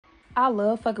I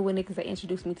love fucking with niggas that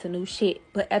introduce me to new shit.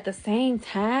 But at the same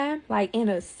time, like in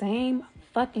the same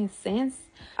fucking sense,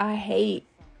 I hate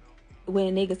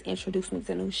when niggas introduce me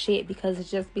to new shit, because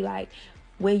it's just be like,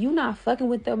 when you not fucking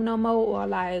with them no more, or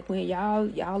like when y'all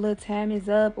little time is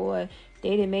up, or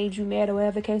they done made you mad, or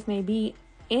whatever the case may be,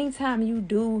 anytime you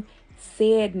do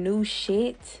said new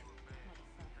shit,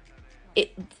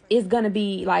 it's gonna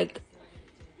be like,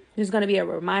 there's gonna be a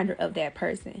reminder of that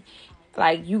person.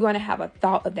 Like, you're gonna have a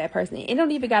thought of that person. It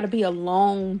don't even gotta be a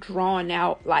long, drawn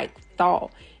out like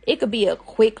thought. It could be a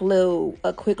quick little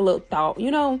thought, you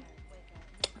know.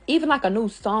 Even like a new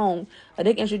song,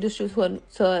 they can introduce you to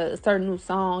a certain new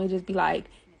song. It just be like,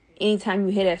 anytime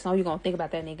you hear that song, you're gonna think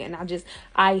about that nigga. And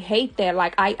I hate that.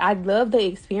 Like, I love the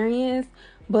experience,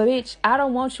 but bitch, I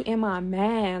don't want you in my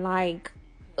mind. Like,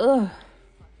 ugh.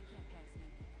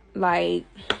 Like,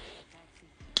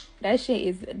 that shit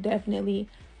is definitely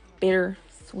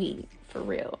bittersweet, for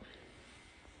real.